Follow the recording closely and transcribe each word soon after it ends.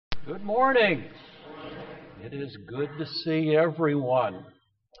Good morning. It is good to see everyone.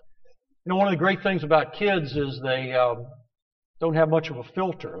 One of the great things about kids is they don't have much of a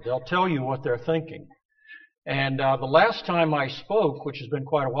filter. They'll tell you what they're thinking. And the last time I spoke, which has been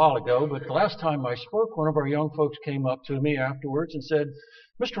quite a while ago, but the last time I spoke, one of our young folks came up to me afterwards and said,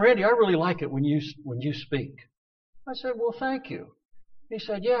 "Mr. Randy, I really like it when you speak." I said, "Well, thank you." He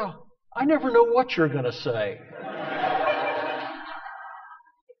said, "Yeah, I never know what you're going to say."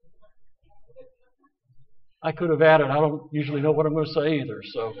 I could have added, I don't usually know what I'm going to say either.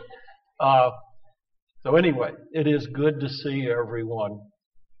 So anyway, it is good to see everyone.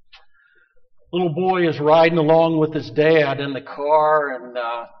 Little boy is riding along with his dad in the car,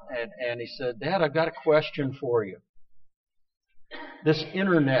 and he said, "Dad, I've got a question for you. This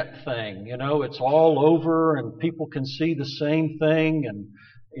internet thing, it's all over, and people can see the same thing, and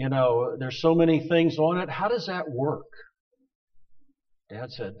there's so many things on it. How does that work?"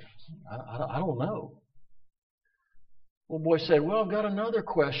 Dad said, I don't know." Well, boy said, "Well, I've got another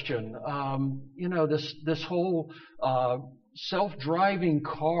question. This whole self-driving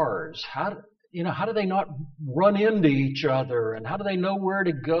cars. How do they not run into each other? And how do they know where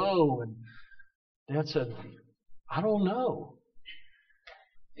to go?" And Dad said, "I don't know."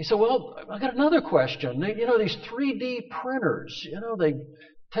 He said, "Well, I got another question. These 3D printers. They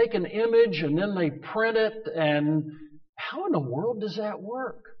take an image and then they print it. And how in the world does that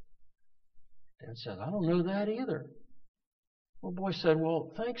work?" Dad said, "I don't know that either." Well, boy said,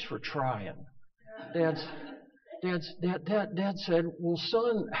 "Well, thanks for trying." Dad said, "Well,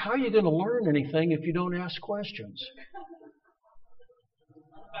 son, how are you going to learn anything if you don't ask questions?"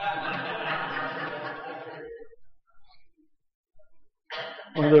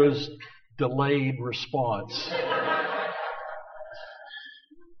 One of those delayed response.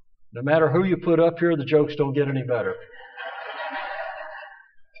 No matter who you put up here, the jokes don't get any better.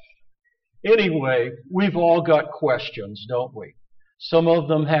 Anyway, we've all got questions, don't we? Some of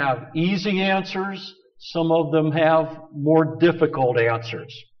them have easy answers. Some of them have more difficult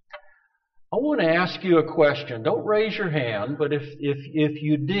answers. I want to ask you a question. Don't raise your hand, but if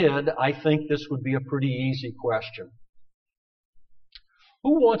you did, I think this would be a pretty easy question.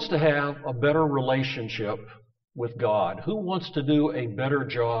 Who wants to have a better relationship with God? Who wants to do a better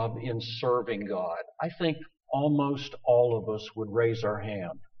job in serving God? I think almost all of us would raise our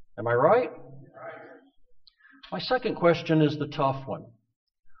hand. Am I right? My second question is the tough one.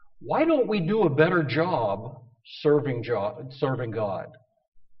 Why don't we do a better job serving God?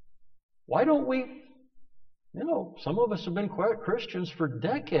 Why don't we? Some of us have been Christians for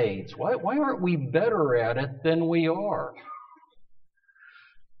decades. Why aren't we better at it than we are?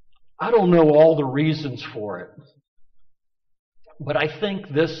 I don't know all the reasons for it, but I think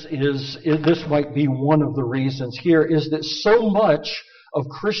this might be one of the reasons here, is that so much of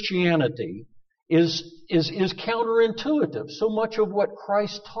Christianity is counterintuitive. So much of what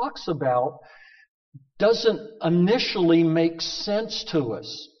Christ talks about doesn't initially make sense to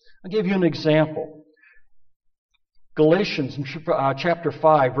us. I'll give you an example. Galatians chapter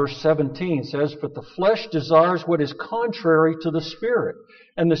 5, verse 17 says, "But the flesh desires what is contrary to the Spirit,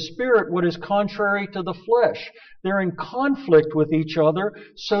 and the Spirit what is contrary to the flesh. They're in conflict with each other,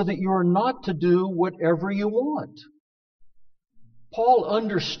 so that you are not to do whatever you want." Paul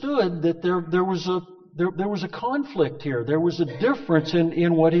understood that there was a conflict here. There was a difference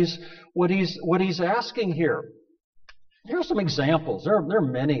in what he's asking here. Here are some examples. There are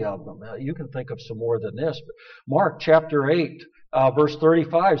many of them. You can think of some more than this. But Mark chapter 8, verse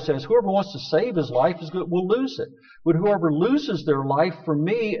 35 says, "Whoever wants to save his life will lose it. But whoever loses their life for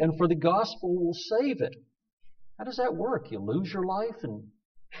me and for the gospel will save it." How does that work? You lose your life and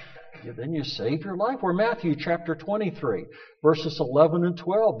then you save your life? Or Matthew chapter 23, verses 11 and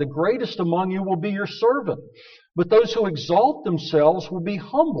 12. "The greatest among you will be your servant. But those who exalt themselves will be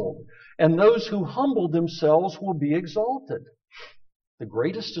humbled, and those who humble themselves will be exalted." The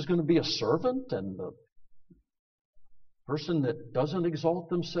greatest is going to be a servant, and the person that doesn't exalt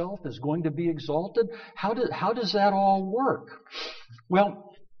themselves is going to be exalted. How does that all work?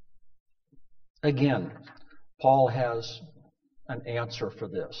 Well, again, Paul has an answer for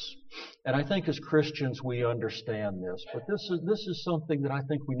this. And I think as Christians we understand this. But this is something that I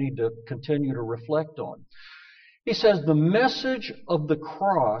think we need to continue to reflect on. He says, "The message of the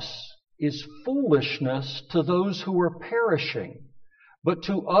cross is foolishness to those who are perishing. But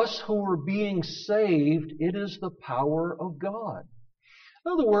to us who are being saved, it is the power of God."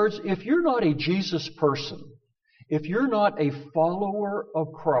 In other words, if you're not a Jesus person, if you're not a follower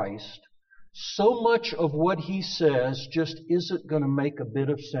of Christ, so much of what He says just isn't going to make a bit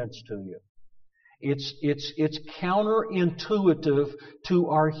of sense to you. It's counterintuitive to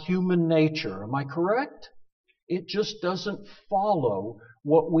our human nature. Am I correct? It just doesn't follow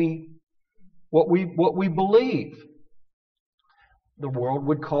what we believe. The world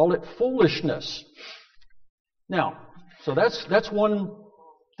would call it foolishness. Now, so that's one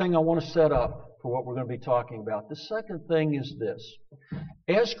thing I want to set up for what we're going to be talking about. The second thing is this.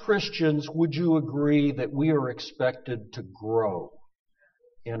 As Christians, would you agree that we are expected to grow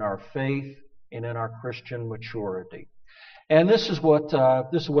in our faith and in our Christian maturity? And this is what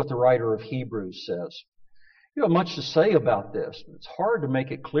the writer of Hebrews says. You have much to say about this. It's hard to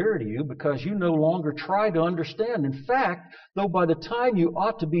make it clear to you because you no longer try to understand. In fact, though by the time you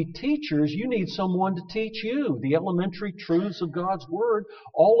ought to be teachers, you need someone to teach you the elementary truths of God's Word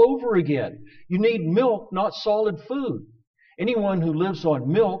all over again. You need milk, not solid food. Anyone who lives on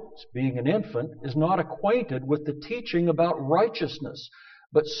milk, being an infant, is not acquainted with the teaching about righteousness.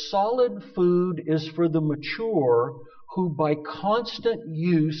 But solid food is for the mature who by constant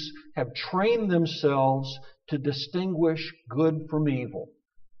use have trained themselves to distinguish good from evil.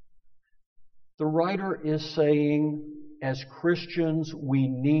 The writer is saying, as Christians, we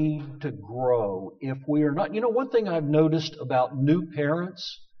need to grow. If we are not, one thing I've noticed about new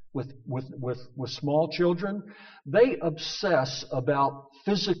parents with small children, they obsess about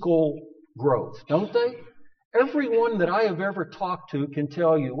physical growth, don't they? Everyone that I have ever talked to can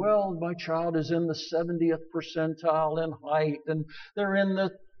tell you, well, my child is in the 70th percentile in height, and they're in the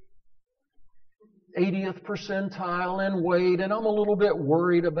 80th percentile in weight, and I'm a little bit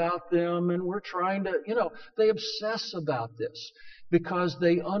worried about them, and we're trying to, they obsess about this because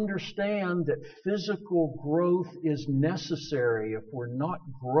they understand that physical growth is necessary. If we're not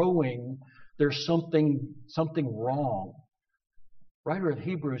growing, there's something wrong. Writer of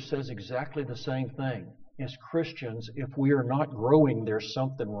Hebrews says exactly the same thing. As Christians, if we are not growing, there's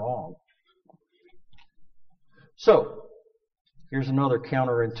something wrong. So, here's another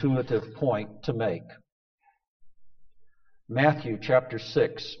counterintuitive point to make. Matthew chapter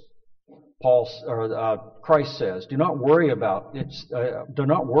 6, Christ says, "Do not worry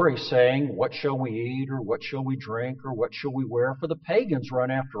saying, what shall we eat, or what shall we drink, or what shall we wear? For the pagans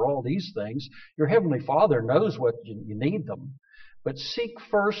run after all these things. Your heavenly Father knows what you need them. But seek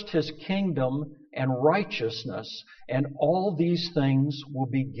first His kingdom and righteousness, and all these things will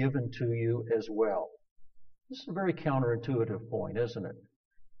be given to you as well." This is a very counterintuitive point, isn't it?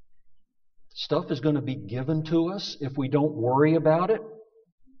 Stuff is going to be given to us if we don't worry about it.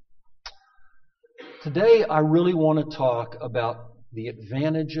 Today, I really want to talk about the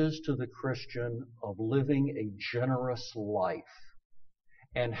advantages to the Christian of living a generous life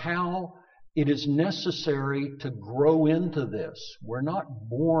and how it is necessary to grow into this. We're not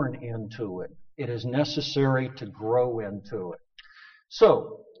born into it. It is necessary to grow into it.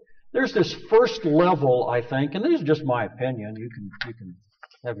 So, there's this first level, I think, and this is just my opinion. You can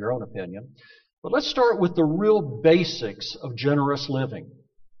have your own opinion. But let's start with the real basics of generous living.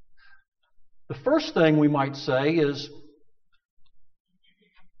 The first thing we might say is,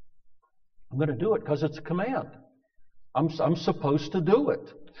 I'm going to do it because it's a command. I'm supposed to do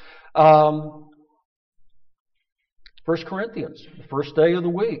it. 1 Corinthians, the first day of the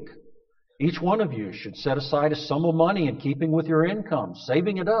week. Each one of you should set aside a sum of money in keeping with your income,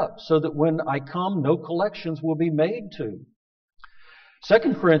 saving it up, so that when I come, no collections will be made to.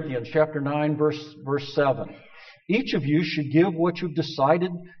 2 Corinthians chapter 9, verse 7. Each of you should give what you've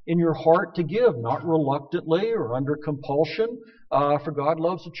decided in your heart to give, not reluctantly or under compulsion, for God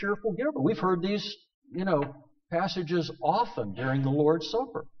loves a cheerful giver. We've heard these, passages often during the Lord's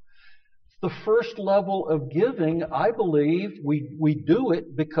Supper. The first level of giving, I believe, we do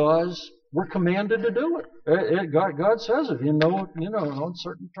it because we're commanded to do it. God says it in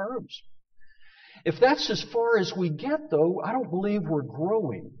certain terms. If that's as far as we get, though, I don't believe we're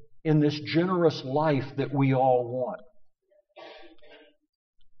growing in this generous life that we all want.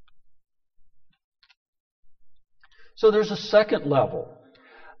 So there's a second level.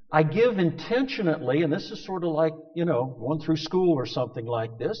 I give intentionally, and this is sort of like, one through school or something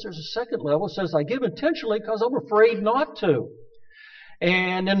like this. There's a second level. It says, I give intentionally because I'm afraid not to.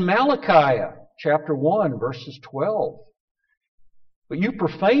 And in Malachi chapter 1, verses 12, but you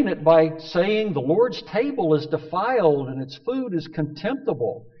profane it by saying the Lord's table is defiled and its food is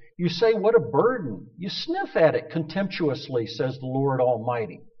contemptible. You say, what a burden. You sniff at it contemptuously, says the Lord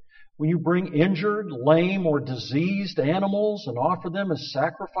Almighty. When you bring injured, lame, or diseased animals and offer them as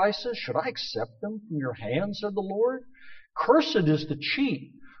sacrifices, should I accept them from your hand, said the Lord? Cursed is the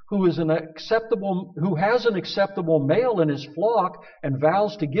cheat who has an acceptable male in his flock and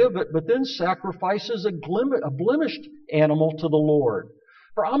vows to give it, but then sacrifices a blemished animal to the Lord.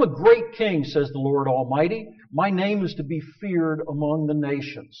 For I'm a great king, says the Lord Almighty. My name is to be feared among the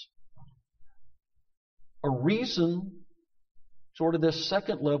nations. A reason, sort of this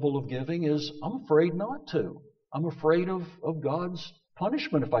second level of giving, is I'm afraid not to. I'm afraid of God's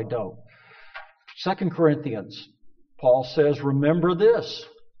punishment if I don't. 2 Corinthians, Paul says, remember this.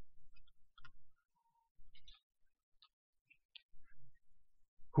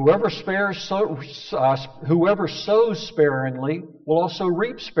 Whoever sows sparingly will also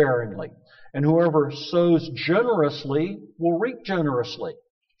reap sparingly. And whoever sows generously will reap generously.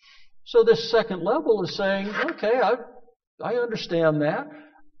 So this second level is saying, okay, I understand that.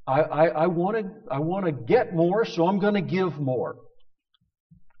 I want to get more, so I'm going to give more.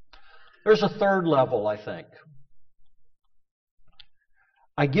 There's a third level, I think.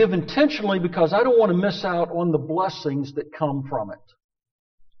 I give intentionally because I don't want to miss out on the blessings that come from it.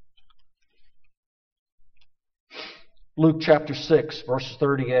 Luke chapter 6, verse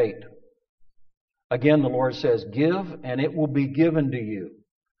 38. Again, the Lord says, give and it will be given to you.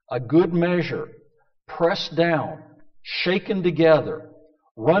 A good measure, pressed down, shaken together,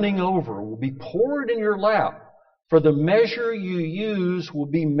 running over, will be poured in your lap. For the measure you use will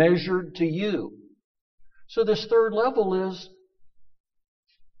be measured to you. So this third level is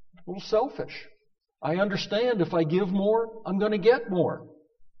a little selfish. I understand if I give more, I'm going to get more.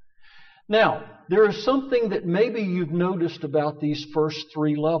 Now, there is something that maybe you've noticed about these first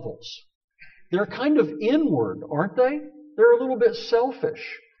three levels. They're kind of inward, aren't they? They're a little bit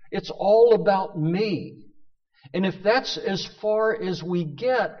selfish. It's all about me. And if that's as far as we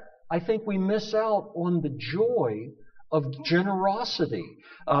get, I think we miss out on the joy of generosity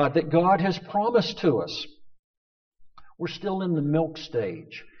that God has promised to us. We're still in the milk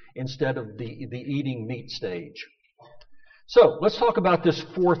stage instead of the eating meat stage. So, let's talk about this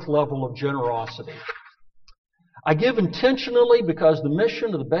fourth level of generosity. I give intentionally because the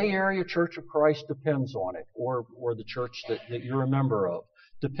mission of the Bay Area Church of Christ depends on it, or the church that you're a member of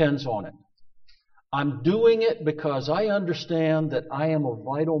depends on it. I'm doing it because I understand that I am a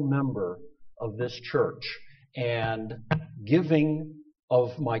vital member of this church, and giving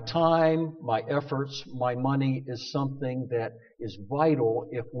of my time, my efforts, my money is something that is vital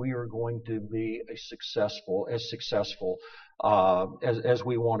if we are going to be as successful as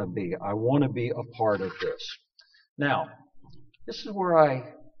we want to be. I want to be a part of this. Now, this is where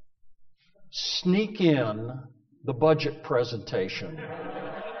I sneak in the budget presentation.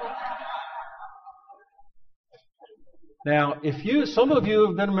 Now, some of you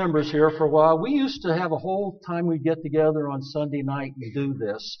have been members here for a while. We used to have a whole time we'd get together on Sunday night and do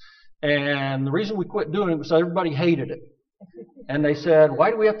this. And the reason we quit doing it was everybody hated it. And they said,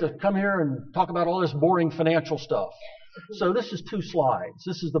 why do we have to come here and talk about all this boring financial stuff? So this is 2 slides.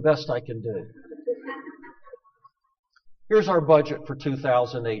 This is the best I can do. Here's our budget for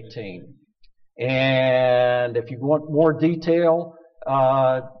 2018. And if you want more detail,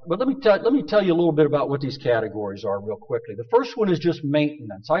 but let me tell you a little bit about what these categories are real quickly. The first one is just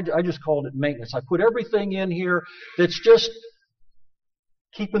maintenance. I just called it maintenance. I put everything in here that's just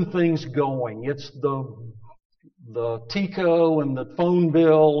keeping things going. It's the TICO and the phone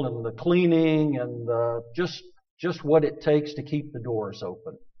bill and the cleaning and just what it takes to keep the doors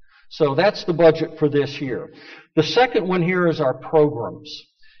open. So that's the budget for this year. The second one here is our programs.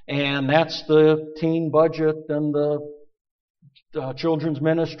 And that's the teen budget and the children's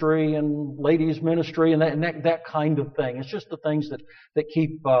ministry and ladies ministry and that kind of thing. It's just the things that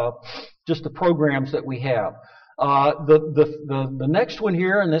keep just the programs that we have. The next one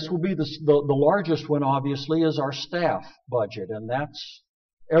here, and this will be the largest one obviously, is our staff budget, and that's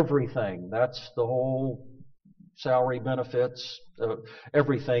everything. That's the whole salary, benefits,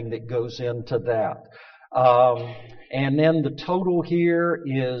 everything that goes into that. And then the total here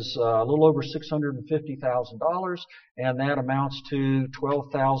is a little over $650,000, and that amounts to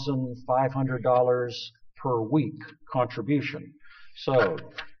 $12,500 per week contribution. So, if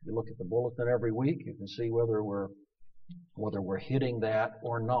you look at the bulletin every week, you can see whether we're hitting that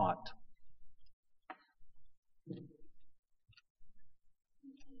or not.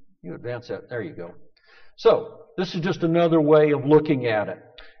 You advance that. There you go. So, this is just another way of looking at it.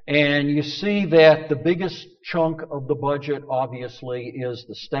 And you see that the biggest chunk of the budget, obviously, is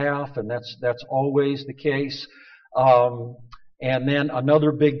the staff, and that's always the case. And then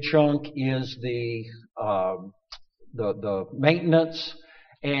another big chunk is the maintenance,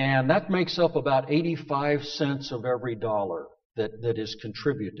 and that makes up about 85 cents of every dollar that is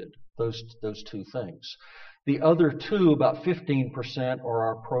contributed. Those two things. The other two, about 15%, are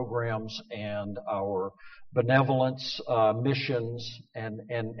our programs and our benevolence, missions, and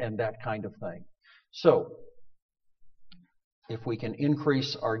that kind of thing. So, if we can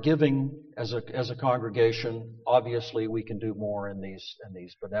increase our giving as a congregation, obviously we can do more in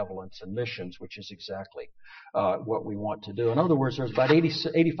these benevolence and missions, which is exactly what we want to do. In other words, there's about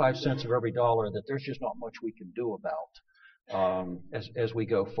 85 cents of every dollar that there's just not much we can do about as we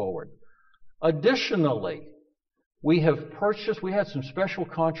go forward. Additionally, we had some special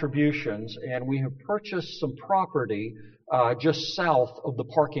contributions, and we have purchased some property just south of the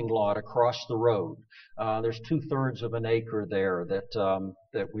parking lot across the road. There's 2/3 of an acre there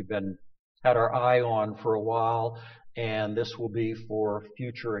that we've had our eye on for a while, and this will be for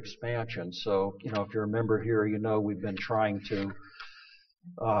future expansion. So, if you're a member here, we've been trying to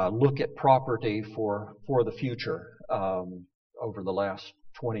look at property for the future over the last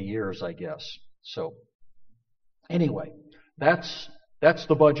 20 years, I guess. So, anyway, that's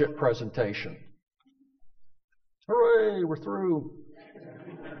the budget presentation. Hooray, we're through.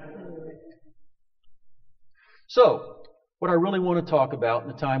 So, what I really want to talk about in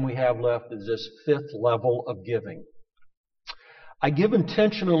the time we have left is this fifth level of giving. I give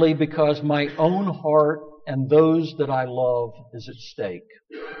intentionally because my own heart and those that I love is at stake.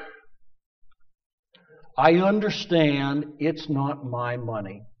 I understand it's not my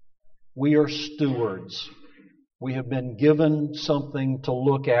money. We are stewards. We have been given something to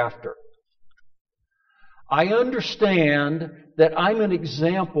look after. I understand that I'm an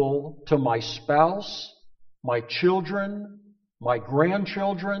example to my spouse, my children, my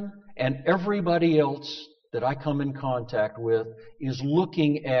grandchildren, and everybody else that I come in contact with is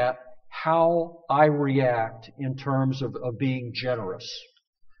looking at how I react in terms of being generous.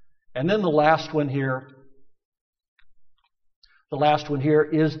 And then the last one here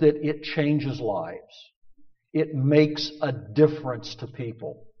is that it changes lives. It makes a difference to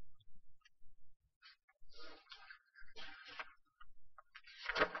people.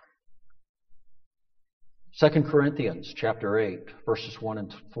 Second Corinthians chapter 8, verses 1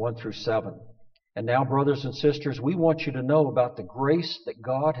 through 7. And now, brothers and sisters, we want you to know about the grace that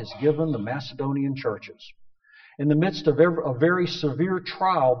God has given the Macedonian churches. In the midst of a very severe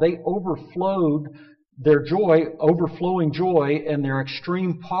trial, they overflowing joy, and their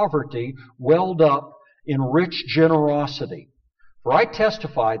extreme poverty welled up in rich generosity. For I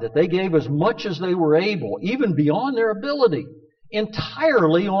testify that they gave as much as they were able, even beyond their ability,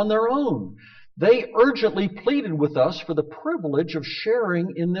 entirely on their own. They urgently pleaded with us for the privilege of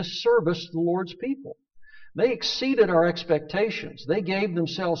sharing in this service to the Lord's people. They exceeded our expectations. They gave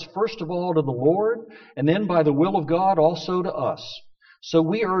themselves first of all to the Lord, and then by the will of God also to us. So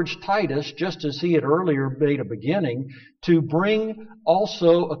we urge Titus, just as he had earlier made a beginning, to bring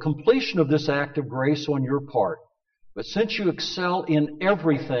also a completion of this act of grace on your part. But since you excel in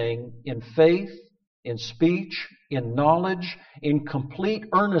everything, in faith, in speech, in knowledge, in complete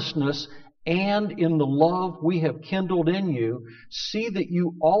earnestness, and in the love we have kindled in you, see that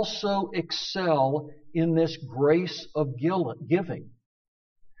you also excel in this grace of giving.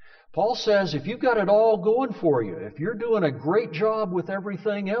 Paul says, if you've got it all going for you, if you're doing a great job with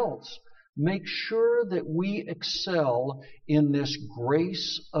everything else, make sure that we excel in this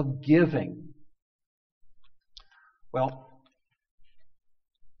grace of giving. Well,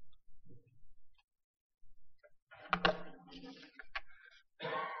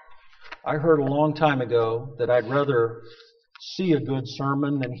 I heard a long time ago that I'd rather see a good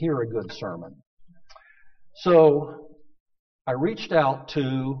sermon than hear a good sermon. So I reached out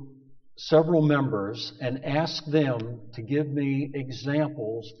to several members and asked them to give me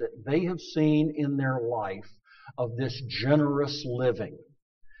examples that they have seen in their life of this generous living.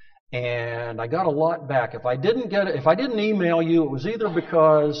 And I got a lot back. If I didn't email you, it was either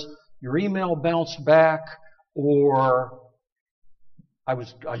because your email bounced back or I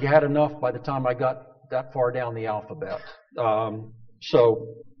had enough by the time I got that far down the alphabet.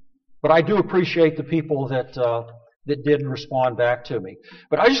 But I do appreciate the people that did respond back to me.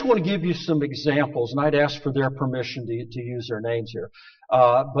 But I just want to give you some examples, and I'd ask for their permission to use their names here.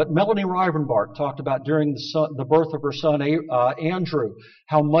 But Melanie Rivenbark talked about during the birth of her son Andrew,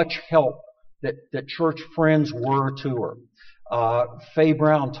 how much help that church friends were to her. Faye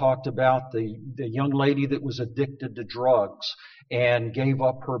Brown talked about the young lady that was addicted to drugs and gave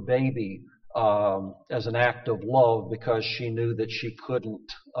up her baby as an act of love because she knew that she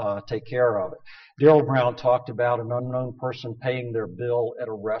couldn't take care of it. Daryl Brown talked about an unknown person paying their bill at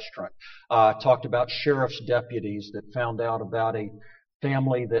a restaurant. Talked about sheriff's deputies that found out about a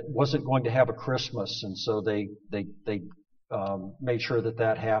family that wasn't going to have a Christmas, and so they made sure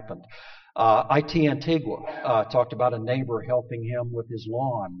that happened. IT Antigua talked about a neighbor helping him with his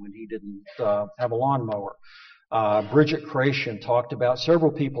lawn when he didn't have a lawnmower. Bridget Creation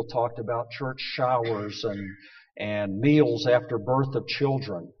several people talked about church showers and meals after birth of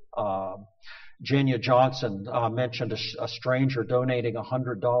children. Jenya Johnson mentioned a stranger donating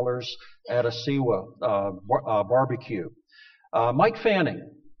 $100 at a Siwa barbecue. Mike Fanning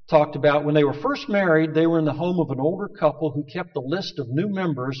talked about when they were first married, they were in the home of an older couple who kept a list of new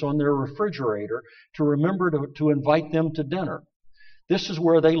members on their refrigerator to remember to invite them to dinner. This is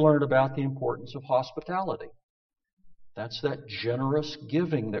where they learned about the importance of hospitality. That's that generous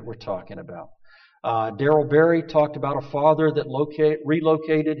giving that we're talking about. Darrell Berry talked about a father that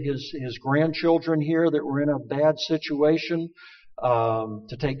relocated his grandchildren here that were in a bad situation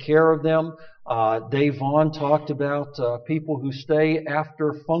to take care of them. Dave Vaughn talked about people who stay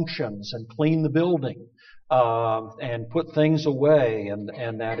after functions and clean the building and put things away,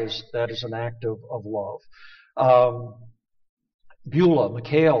 and that is an act of love. Beulah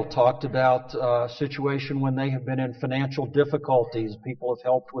McHale talked about a situation when they have been in financial difficulties. People have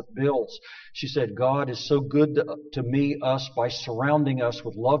helped with bills. She said, God is so good to us by surrounding us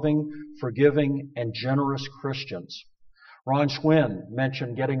with loving, forgiving, and generous Christians. Ron Schwinn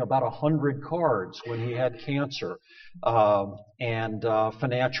mentioned getting about 100 cards when he had cancer and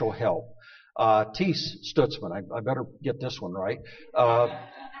financial help. Teese Stutzman, I better get this one right,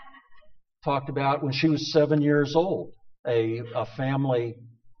 talked about when she was 7 years old. A family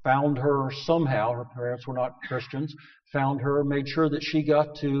found her somehow, her parents were not Christians, found her, made sure that she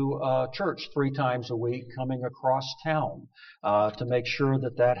got to church 3 times a week coming across town to make sure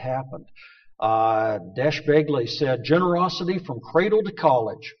that happened. Dash Begley said, generosity from cradle to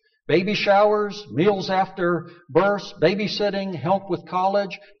college. Baby showers, meals after births, babysitting, help with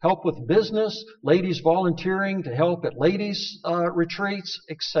college, help with business, ladies volunteering to help at ladies' retreats,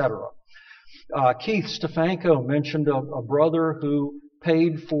 etc. Keith Stefanko mentioned a brother who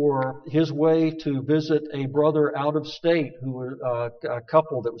paid for his way to visit a brother out of state who was a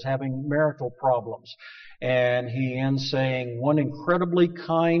couple that was having marital problems. And he ends saying, one incredibly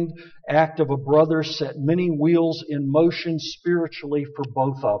kind act of a brother set many wheels in motion spiritually for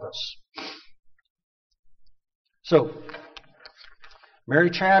both of us. So,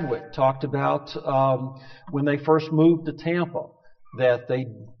 Mary Chadwick talked about when they first moved to Tampa, that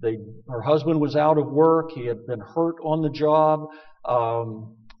her husband was out of work. He had been hurt on the job.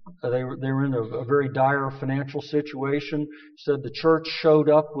 They were in a very dire financial situation. Said the church showed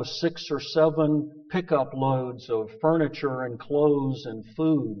up with 6 or 7 pickup loads of furniture and clothes and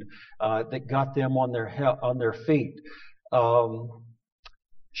food that got them on their feet.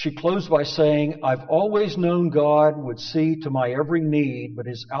 She closed by saying, I've always known God would see to my every need, but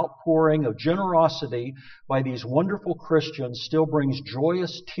His outpouring of generosity by these wonderful Christians still brings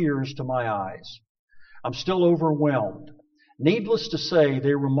joyous tears to my eyes. I'm still overwhelmed. Needless to say,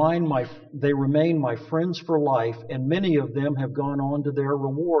 they remain my friends for life, and many of them have gone on to their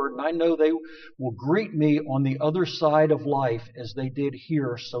reward, and I know they will greet me on the other side of life as they did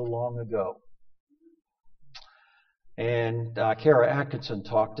here so long ago. And Kara Atkinson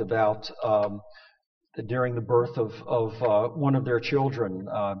talked about during the birth of one of their children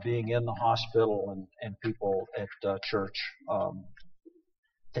being in the hospital and people at church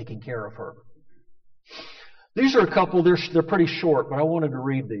taking care of her. These are a couple. They're pretty short, but I wanted to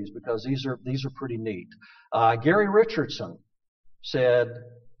read these because these are pretty neat. Gary Richardson said,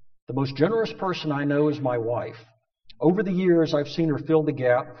 "The most generous person I know is my wife. Over the years, I've seen her fill the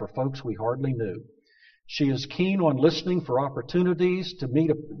gap for folks we hardly knew. She is keen on listening for opportunities to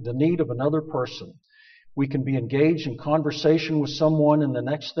meet the need of another person. We can be engaged in conversation with someone, and the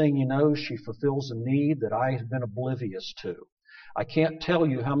next thing you know, she fulfills a need that I have been oblivious to. I can't tell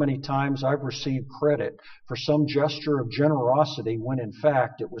you how many times I've received credit for some gesture of generosity when in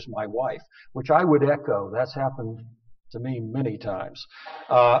fact it was my wife," which I would echo. That's happened to me many times.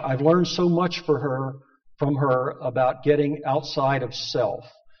 I've learned so much from her about getting outside of self,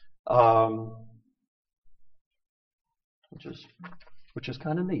 which is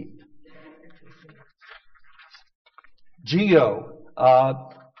kind of neat. Geo,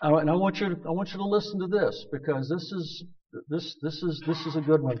 and I want you to listen to this because this is a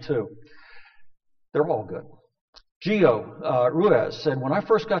good one too. They're all good. Gio Ruiz said, "When I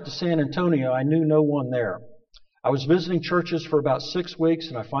first got to San Antonio, I knew no one there. I was visiting churches for about 6 weeks,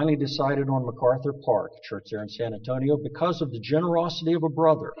 and I finally decided on MacArthur Park, a church there in San Antonio, because of the generosity of a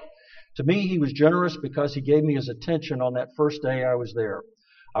brother. To me, he was generous because he gave me his attention on that first day I was there.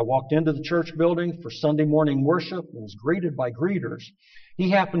 I walked into the church building for Sunday morning worship and was greeted by greeters. He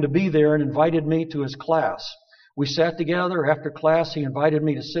happened to be there and invited me to his class. We sat together. After class, he invited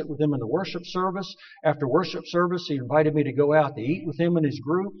me to sit with him in the worship service. After worship service, he invited me to go out to eat with him and his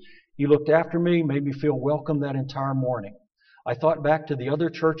group. He looked after me, made me feel welcome that entire morning. I thought back to the other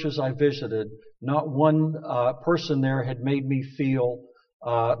churches I visited. Not one person there had made me feel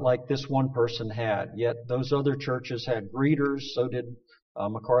like this one person had. Yet those other churches had greeters, so did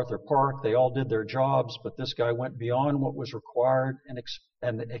MacArthur Park. They all did their jobs, but this guy went beyond what was required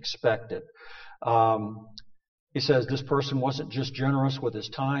and expected. He says this person wasn't just generous with his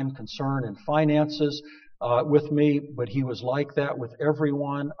time, concern, and finances with me, but he was like that with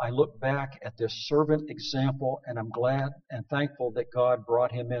everyone. I look back at this servant example, and I'm glad and thankful that God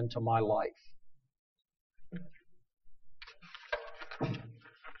brought him into my life.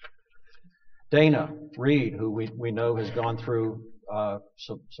 Dana Reed, who we know has gone through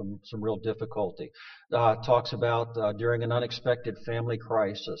some real difficulty, talks about during an unexpected family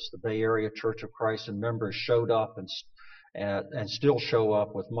crisis, the Bay Area Church of Christ and members showed up and still show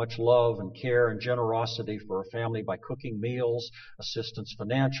up with much love and care and generosity for her family by cooking meals, assistance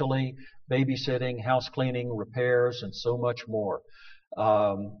financially, babysitting, house cleaning, repairs, and so much more.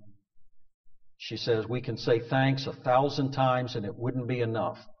 She says, we can say thanks 1,000 times and it wouldn't be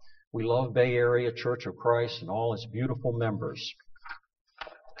enough. We love Bay Area Church of Christ and all its beautiful members.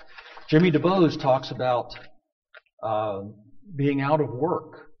 Jimmy DeBose talks about being out of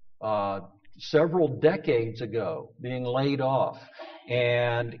work several decades ago, being laid off,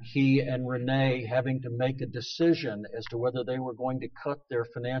 and he and Renee having to make a decision as to whether they were going to cut their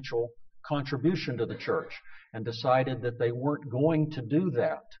financial contribution to the church, and decided that they weren't going to do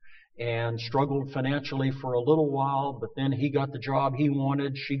that, and struggled financially for a little while, but then he got the job he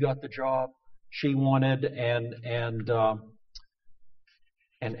wanted, she got the job she wanted, and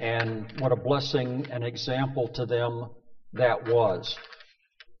what a blessing and example to them that was.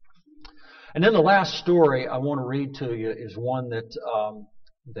 And then the last story I want to read to you is one that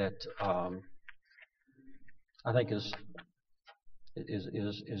I think is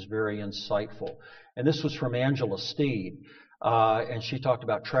very insightful. And this was from Angela Steed. And she talked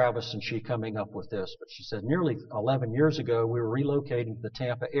about Travis and she coming up with this. But she said, nearly 11 years ago, we were relocating to the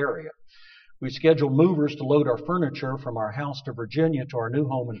Tampa area. We scheduled movers to load our furniture from our house to Virginia to our new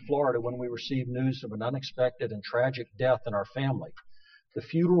home in Florida when we received news of an unexpected and tragic death in our family. The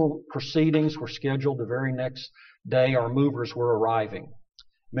funeral proceedings were scheduled the very next day our movers were arriving.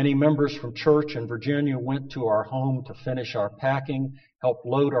 Many members from church in Virginia went to our home to finish our packing, help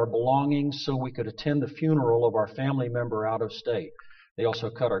load our belongings so we could attend the funeral of our family member out of state. They also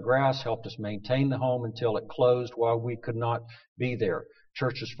cut our grass, helped us maintain the home until it closed while we could not be there.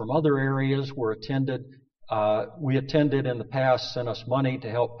 Churches from other areas we attended in the past sent us money to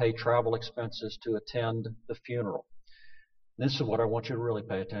help pay travel expenses to attend the funeral. This is what I want you to really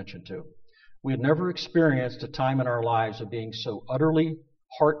pay attention to. We had never experienced a time in our lives of being so utterly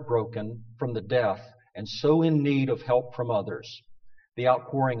heartbroken from the death and so in need of help from others. The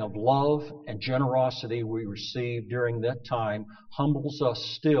outpouring of love and generosity we received during that time humbles us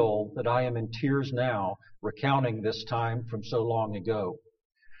still that I am in tears now recounting this time from so long ago.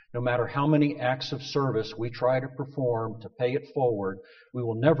 No matter how many acts of service we try to perform to pay it forward, we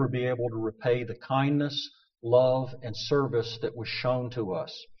will never be able to repay the kindness, love, and service that was shown to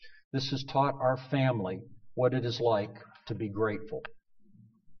us. This has taught our family what it is like to be grateful.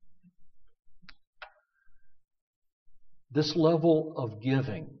 This level of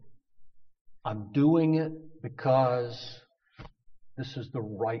giving, I'm doing it because this is the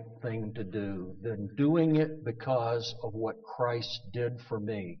right thing to do. Then doing it because of what Christ did for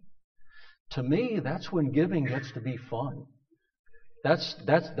me. To me, that's when giving gets to be fun. That's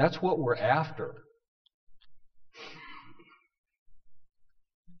what we're after.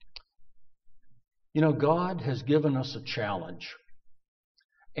 You know, God has given us a challenge.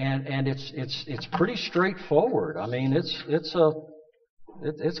 And it's pretty straightforward. I mean, it's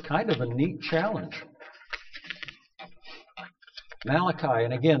kind of a neat challenge. Malachi,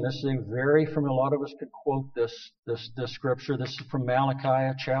 and again, this is a very familiar. A lot of us could quote this scripture. This is from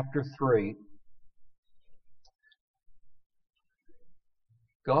Malachi chapter 3.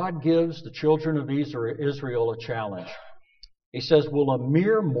 God gives the children of Israel a challenge. He says, "Will a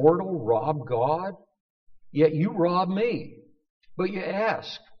mere mortal rob God? Yet you rob me." But you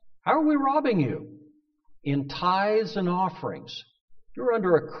ask, how are we robbing you? In tithes and offerings. You're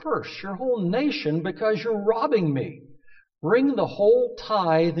under a curse, your whole nation, because you're robbing me. Bring the whole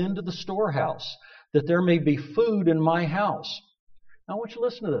tithe into the storehouse, that there may be food in my house. Now I want you to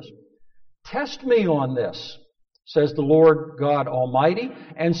listen to this. Test me on this, says the Lord God Almighty,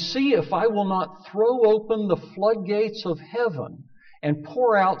 and see if I will not throw open the floodgates of heaven and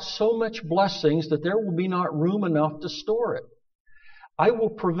pour out so much blessings that there will be not room enough to store it. I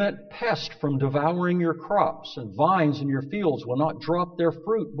will prevent pests from devouring your crops, and vines in your fields will not drop their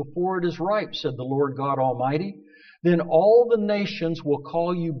fruit before it is ripe, said the Lord God Almighty. Then all the nations will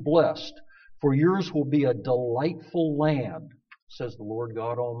call you blessed, for yours will be a delightful land, says the Lord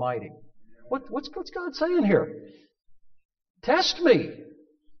God Almighty. What's God saying here? Test me.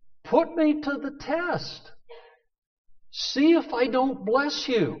 Put me to the test. See if I don't bless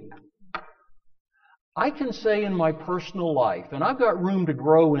you. I can say in my personal life, and I've got room to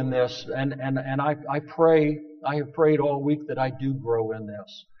grow in this, and I pray, I have prayed all week that I do grow in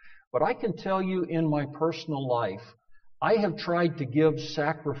this. But I can tell you in my personal life, I have tried to give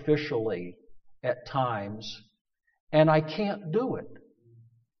sacrificially at times, and I can't do it.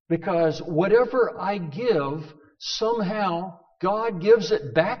 Because whatever I give, somehow God gives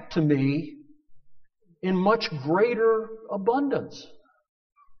it back to me in much greater abundance.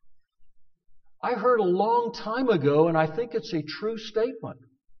 I heard a long time ago, and I think it's a true statement.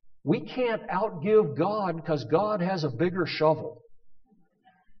 We can't outgive God because God has a bigger shovel.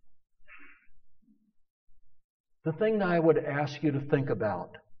 The thing that I would ask you to think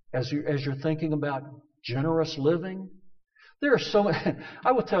about as you're thinking about generous living, there are so many,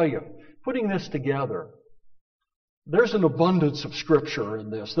 I will tell you, putting this together, there's an abundance of Scripture in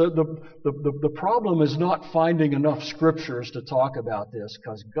this. The problem is not finding enough Scriptures to talk about this,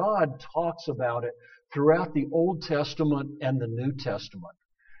 because God talks about it throughout the Old Testament and the New Testament.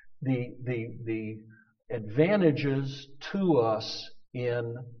 The advantages to us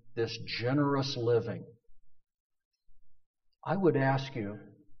in this generous living. I would ask you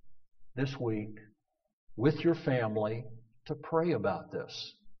this week, with your family, to pray about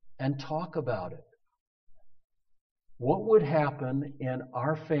this and talk about it. What would happen in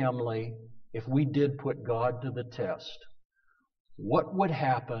our family if we did put God to the test? What would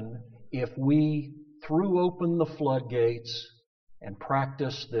happen if we threw open the floodgates and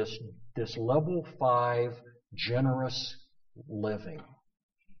practiced this level 5 generous living?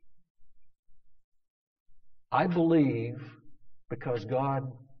 I believe, because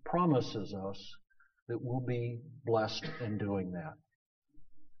God promises us, that we'll be blessed in doing that.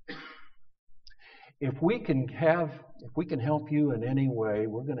 If we can help you in any way,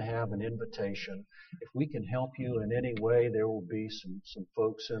 we're going to have an invitation. If we can help you in any way, there will be some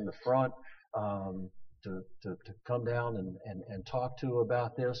folks in the front to come down and talk to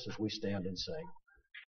about this as we stand and sing.